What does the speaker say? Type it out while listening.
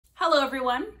Hello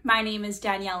everyone, my name is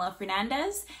Daniela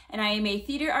Fernandez and I am a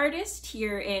theater artist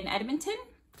here in Edmonton.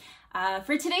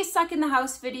 For today's Stuck in the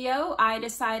House video, I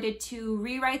decided to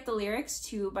rewrite the lyrics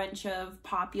to a bunch of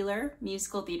popular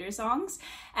musical theater songs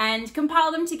and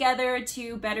compile them together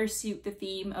to better suit the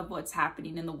theme of what's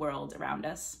happening in the world around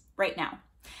us right now.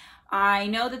 I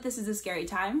know that this is a scary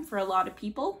time for a lot of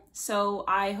people, so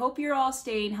I hope you're all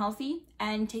staying healthy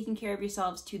and taking care of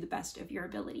yourselves to the best of your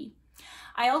ability.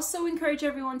 I also encourage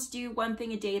everyone to do one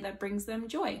thing a day that brings them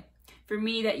joy. For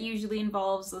me, that usually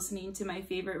involves listening to my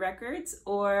favorite records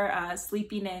or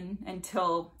sleeping in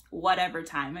until whatever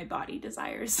time my body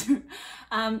desires.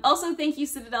 Also, thank you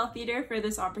Citadel Theatre for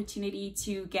this opportunity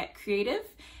to get creative.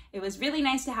 It was really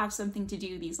nice to have something to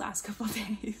do these last couple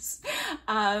days.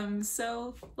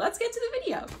 So let's get to the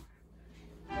video.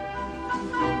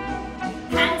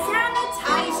 Hand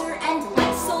sanitizer and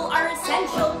Lysol are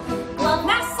essential. Glove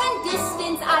masks and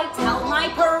distance, I tell my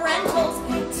parentals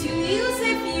to use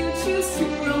if you choose to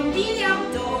roam the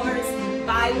outdoors.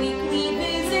 Bi-weekly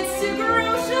visits to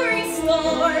grocery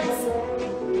stores.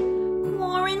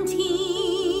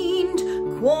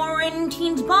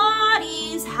 Quarantined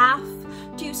bodies have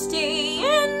to stay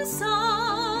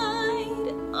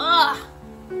inside. Ugh,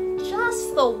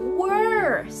 just the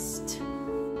worst.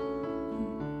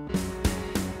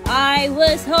 I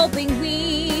was hoping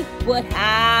we would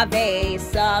have a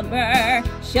summer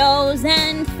shows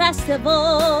and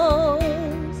festivals.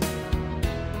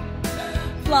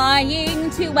 Flying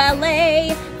to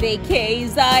LA,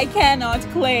 vacays I cannot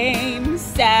claim.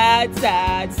 Sad,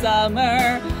 sad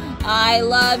summer, I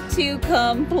love to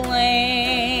complain.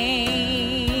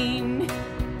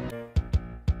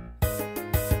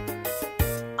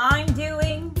 I'm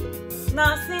doing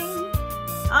nothing,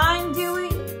 I'm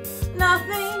doing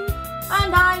nothing,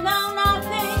 and I know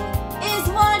nothing is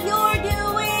what you're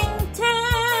doing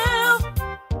too.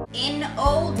 In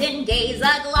olden days,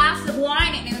 a glass of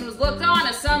wine at noon was looked on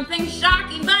as something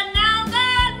shocking, but now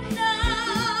God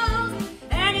knows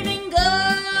anything goes.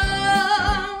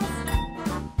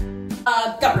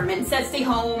 Government said stay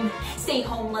home,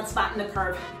 let's flatten the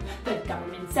curve. The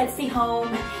government said stay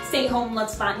home,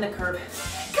 let's flatten the curve.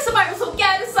 Cause the virus will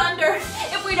get us under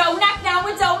if we don't act now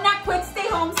and don't act quick. Stay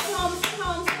home, stay home, stay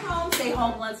home, stay home, stay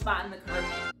home, let's flatten the curve.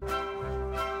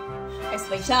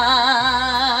 Isolation,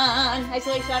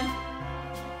 isolation,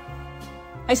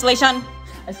 isolation,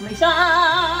 isolation,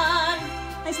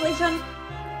 isolation,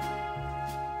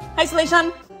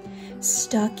 isolation.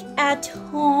 Stuck at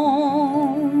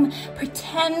home,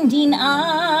 pretending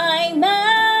I'm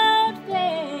out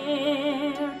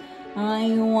there.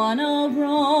 I wanna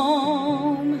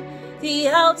roam the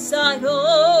outside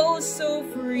oh so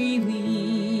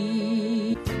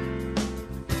freely.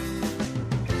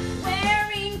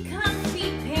 Wearing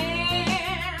comfy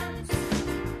pants,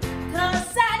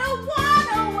 cause I don't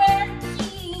wanna wear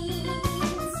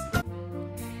jeans.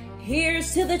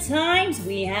 Here's to the times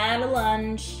we had a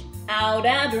lunch out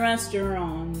at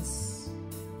restaurants.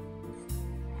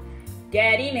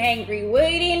 Getting angry,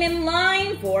 waiting in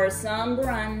line for some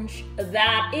brunch.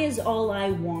 That is all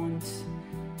I want.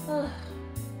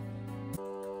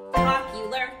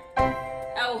 Popular.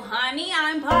 Oh honey,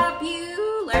 I'm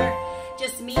popular.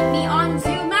 Just meet me on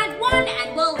Zoom at 1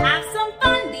 and we'll have some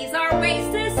fun. These are ways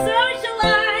to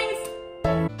socialize.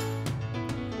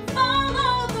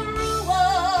 Follow the rules.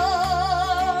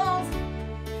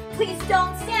 Please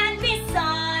don't stand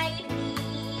beside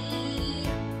me.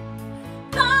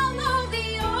 Follow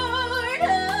the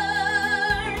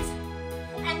orders.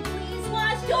 And please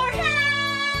wash your hands.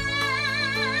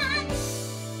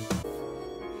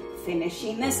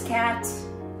 Finishing this cat.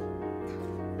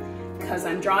 Cause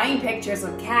I'm drawing pictures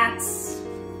of cats.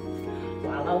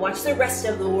 While I watch the rest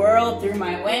of the world through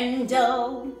my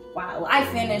window. While I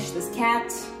finish this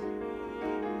cat.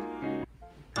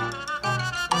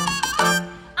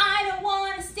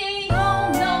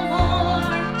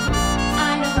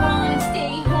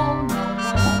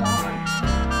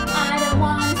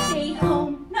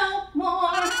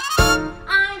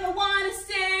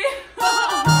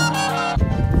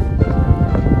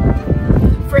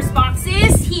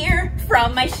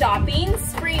 From my shopping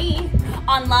spree,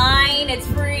 online it's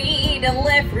free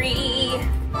delivery.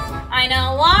 I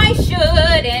know I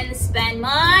shouldn't spend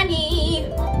money